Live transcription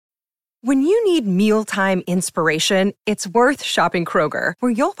When you need mealtime inspiration, it's worth shopping Kroger,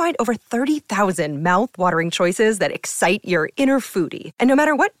 where you'll find over 30,000 mouth-watering choices that excite your inner foodie. And no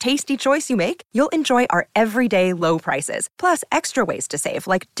matter what tasty choice you make, you'll enjoy our everyday low prices, plus extra ways to save,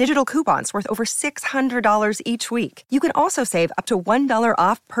 like digital coupons worth over $600 each week. You can also save up to $1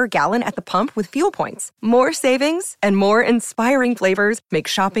 off per gallon at the pump with fuel points. More savings and more inspiring flavors make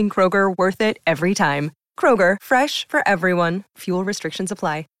shopping Kroger worth it every time. Kroger, fresh for everyone. Fuel restrictions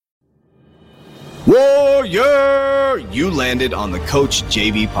apply. Warrior! You landed on the Coach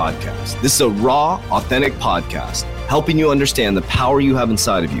JV podcast. This is a raw, authentic podcast helping you understand the power you have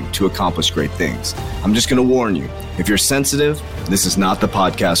inside of you to accomplish great things. I'm just going to warn you, if you're sensitive, this is not the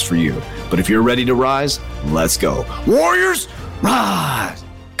podcast for you. But if you're ready to rise, let's go. Warriors, rise!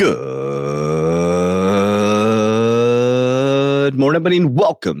 Good morning, everybody, and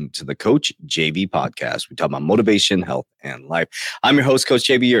welcome to the Coach JV podcast. We talk about motivation, health, and life. I'm your host, Coach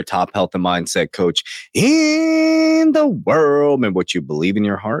JV, your top health and mindset coach in the world. And what you believe in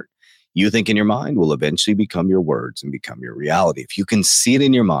your heart, you think in your mind, will eventually become your words and become your reality. If you can see it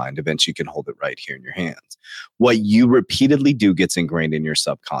in your mind, eventually you can hold it right here in your hands. What you repeatedly do gets ingrained in your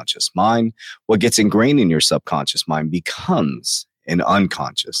subconscious mind. What gets ingrained in your subconscious mind becomes an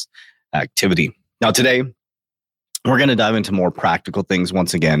unconscious activity. Now, today, we're going to dive into more practical things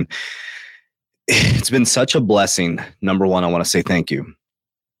once again. It's been such a blessing. Number one, I want to say thank you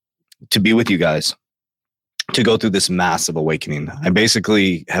to be with you guys, to go through this massive awakening. I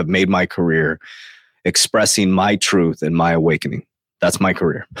basically have made my career expressing my truth and my awakening. That's my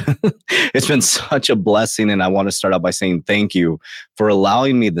career. It's been such a blessing. And I want to start out by saying thank you for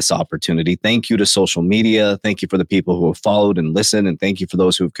allowing me this opportunity. Thank you to social media. Thank you for the people who have followed and listened. And thank you for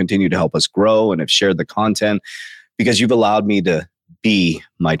those who have continued to help us grow and have shared the content, because you've allowed me to be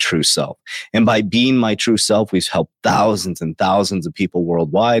my true self. And by being my true self, we've helped thousands and thousands of people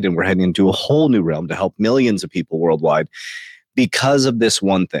worldwide. And we're heading into a whole new realm to help millions of people worldwide because of this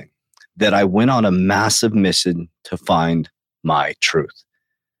one thing, that I went on a massive mission to find my truth.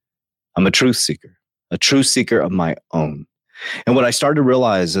 I'm a truth seeker of my own. And what I started to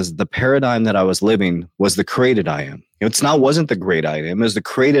realize is the paradigm that I was living was the created I am. Wasn't the great I am. It was the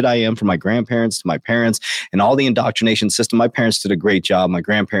created I am from my grandparents to my parents and all the indoctrination system. My parents did a great job. My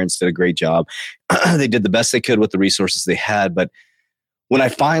grandparents did a great job. They did the best they could with the resources they had. But when I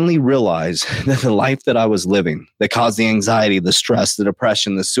finally realized that the life that I was living, that caused the anxiety, the stress, the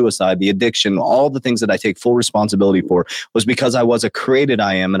depression, the suicide, the addiction, all the things that I take full responsibility for, was because I was a created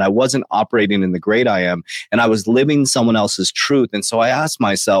I am and I wasn't operating in the great I am, and I was living someone else's truth. And so I asked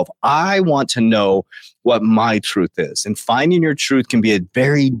myself, I want to know what my truth is. And finding your truth can be a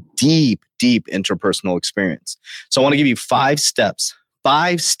very deep, deep interpersonal experience. So I want to give you 5 steps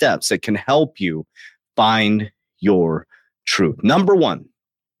that can help you find your truth. Number 1,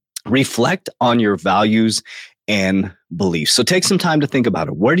 reflect on your values and beliefs. So take some time to think about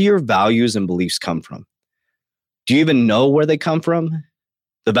it. Where do your values and beliefs come from? Do you even know where they come from?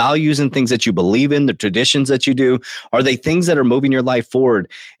 The values and things that you believe in, the traditions that you do, are they things that are moving your life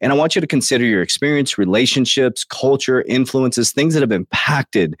forward? And I want you to consider your experience, relationships, culture, influences, things that have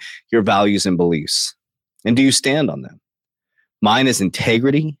impacted your values and beliefs. And do you stand on them? Mine is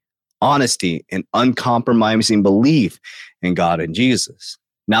integrity, honesty, and uncompromising belief in God and Jesus.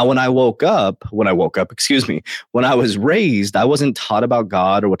 Now, when I was raised, I wasn't taught about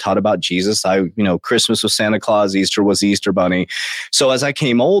God or taught about Jesus. Christmas was Santa Claus, Easter was the Easter Bunny. So as I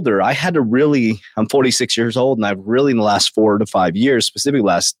came older, I'm 46 years old, and I've really in the last 4 to 5 years, specifically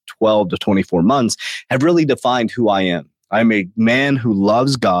last 12 to 24 months, have really defined who I am. I'm a man who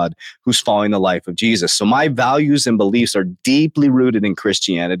loves God, who's following the life of Jesus. So my values and beliefs are deeply rooted in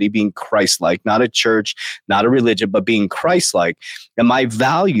Christianity, being Christ-like, not a church, not a religion, but being Christ-like. And my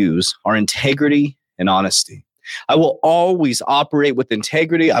values are integrity and honesty. I will always operate with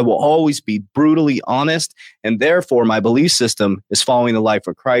integrity. I will always be brutally honest. And therefore, my belief system is following the life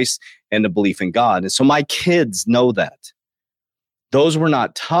of Christ and the belief in God. And so my kids know that. Those were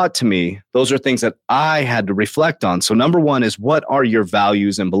not taught to me. Those are things that I had to reflect on. So number 1 is, what are your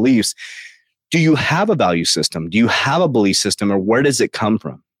values and beliefs? Do you have a value system? Do you have a belief system, or where does it come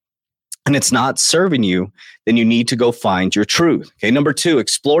from? And it's not serving you, then you need to go find your truth. Okay. Number 2,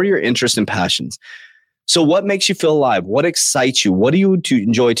 explore your interests and passions. So what makes you feel alive? What excites you? What do you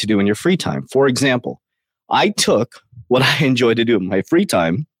enjoy to do in your free time? For example, I took what I enjoy to do in my free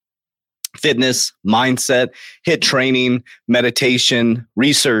time, fitness, mindset, HIIT training, meditation,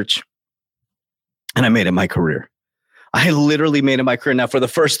 research, and I made it my career. I literally made it my career. Now, for the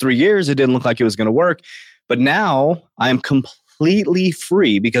first 3 years, it didn't look like it was going to work, but now I am completely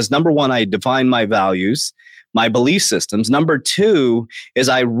free because number 1, I defined my values. my belief systems. Number two is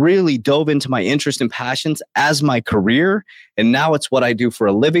I really dove into my interest and passions as my career. And now it's what I do for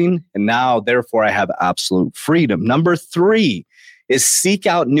a living. And now, therefore, I have absolute freedom. Number three is seek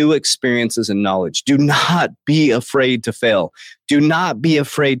out new experiences and knowledge. Do not be afraid to fail. Do not be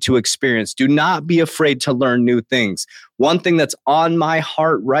afraid to experience. Do not be afraid to learn new things. One thing that's on my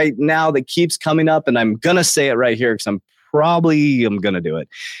heart right now that keeps coming up, and I'm going to say it right here because I'm going to do it,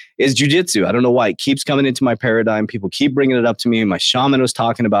 is jujitsu. I don't know why it keeps coming into my paradigm. People keep bringing it up to me. My shaman was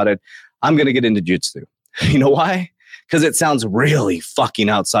talking about it. I'm going to get into jiu-jitsu. You know why? Because it sounds really fucking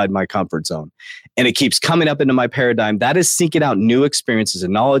outside my comfort zone. And it keeps coming up into my paradigm. That is seeking out new experiences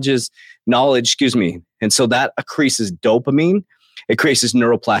and knowledge. And so that increases dopamine. It creates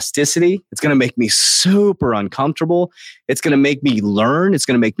neuroplasticity. It's going to make me super uncomfortable. It's going to make me learn. It's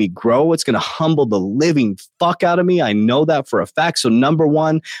going to make me grow. It's going to humble the living fuck out of me. I know that for a fact. So number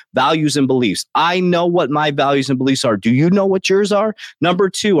one, values and beliefs. I know what my values and beliefs are. Do you know what yours are? Number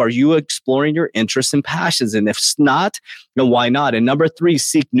two, are you exploring your interests and passions? And if not, then why not? And number three,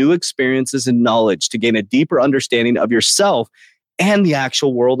 seek new experiences and knowledge to gain a deeper understanding of yourself and the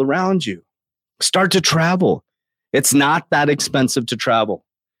actual world around you. Start to travel. It's not that expensive to travel.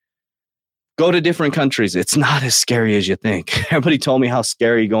 Go to different countries. It's not as scary as you think. Everybody told me how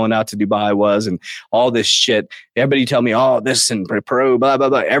scary going out to Dubai was and all this shit. Everybody tell me, oh, this in Peru, blah, blah,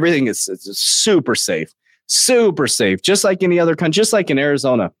 blah. Everything is super safe. Super safe. Just like any other country, just like in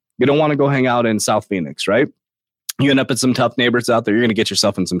Arizona. You don't want to go hang out in South Phoenix, right? You end up with some tough neighbors out there. You're going to get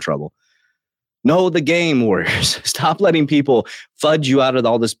yourself in some trouble. Know the game, warriors. Stop letting people fudge you out of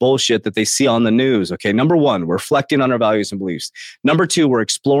all this bullshit that they see on the news. Okay, number one, we're reflecting on our values and beliefs. Number two, we're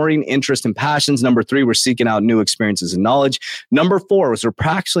exploring interests and passions. Number three, we're seeking out new experiences and knowledge. Number four was we're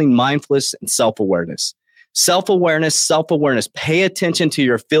practicing mindfulness and self-awareness. Self-awareness. Pay attention to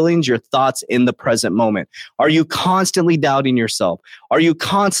your feelings, your thoughts in the present moment. Are you constantly doubting yourself? Are you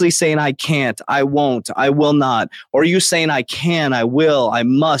constantly saying, I can't, I won't, I will not? Or are you saying, I can, I will, I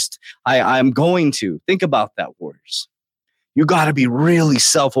must, I'm going to? Think about that, warriors. You got to be really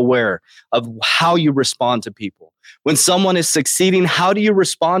self-aware of how you respond to people. When someone is succeeding, how do you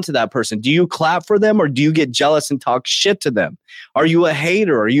respond to that person? Do you clap for them or do you get jealous and talk shit to them? Are you a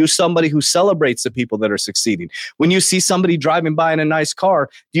hater? Are you somebody who celebrates the people that are succeeding? When you see somebody driving by in a nice car,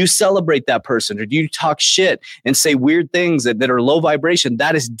 do you celebrate that person or do you talk shit and say weird things that are low vibration?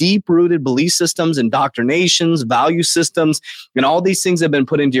 That is deep-rooted belief systems, indoctrinations, value systems, and all these things have been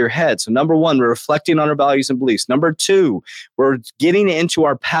put into your head. So number one, we're reflecting on our values and beliefs. Number two, we're getting into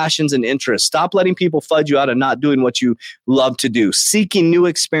our passions and interests. Stop letting people fudge you out and not doing what you love to do. Seeking new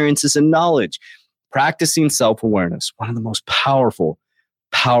experiences and knowledge. Practicing self-awareness. One of the most powerful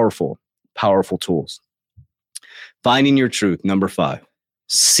tools. Finding your truth. Number five.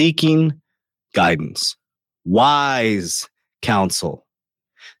 Seeking guidance. Wise counsel.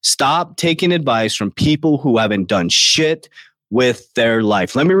 Stop taking advice from people who haven't done shit with their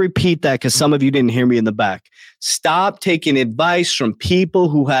life. Let me repeat that because some of you didn't hear me in the back. Stop taking advice from people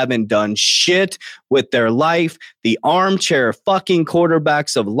who haven't done shit with their life. The armchair fucking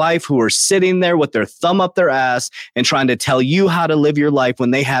quarterbacks of life who are sitting there with their thumb up their ass and trying to tell you how to live your life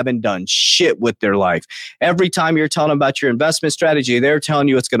when they haven't done shit with their life. Every time you're telling them about your investment strategy, they're telling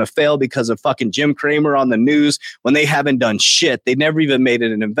you it's going to fail because of fucking Jim Cramer on the news when they haven't done shit. They never even made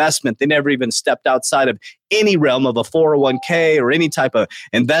it an investment. They never even stepped outside of any realm of a 401k or any type of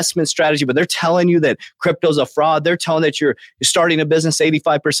investment strategy, but they're telling you that crypto's a fraud. They're telling that you're starting a business.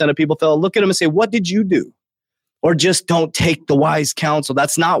 85% of people fail. Look at them and say, what did you do? Or just don't take the wise counsel.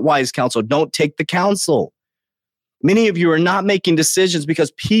 That's not wise counsel. Don't take the counsel. Many of you are not making decisions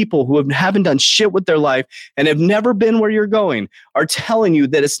because people who haven't done shit with their life and have never been where you're going are telling you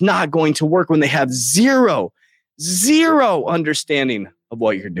that it's not going to work when they have zero understanding of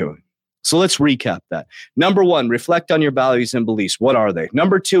what you're doing. So let's recap that. Number one, reflect on your values and beliefs. What are they?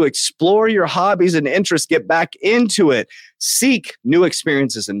 Number two, explore your hobbies and interests. Get back into it. Seek new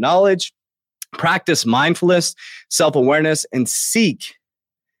experiences and knowledge. Practice mindfulness, self-awareness, and seek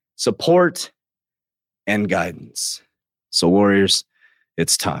support and guidance. So warriors,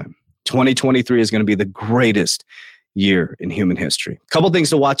 it's time. 2023 is going to be the greatest year in human history. A couple things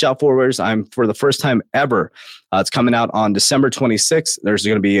to watch out for. I'm for the first time ever. It's coming out on December 26th. There's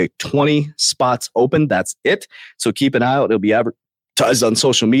going to be 20 spots open. That's it. So keep an eye out. It'll be advertised on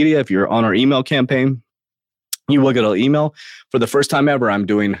social media. If you're on our email campaign, you will get an email. For the first time ever, I'm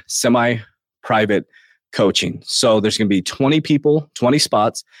doing semi-private coaching. So there's going to be 20 people, 20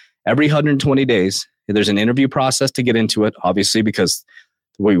 spots every 120 days. There's an interview process to get into it, obviously, because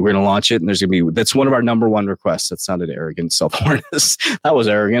we're going to launch it, and there's going to be, that's one of our number one requests. That sounded arrogant, self-awareness. That was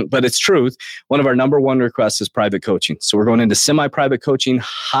arrogant, but it's truth. One of our number one requests is private coaching. So we're going into semi-private coaching,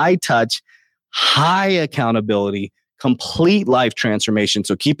 high touch, high accountability, complete life transformation.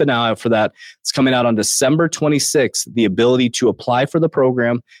 So keep an eye out for that. It's coming out on December 26th, the ability to apply for the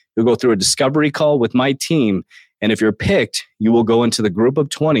program. You'll go through a discovery call with my team. And if you're picked, you will go into the group of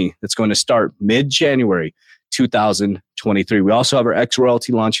 20 that's going to start mid-January 2023. We also have our X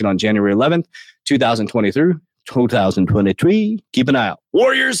Royalty launching on January 11th, 2023. Keep an eye out.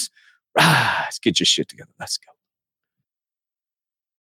 Warriors, let's get your shit together. Let's go.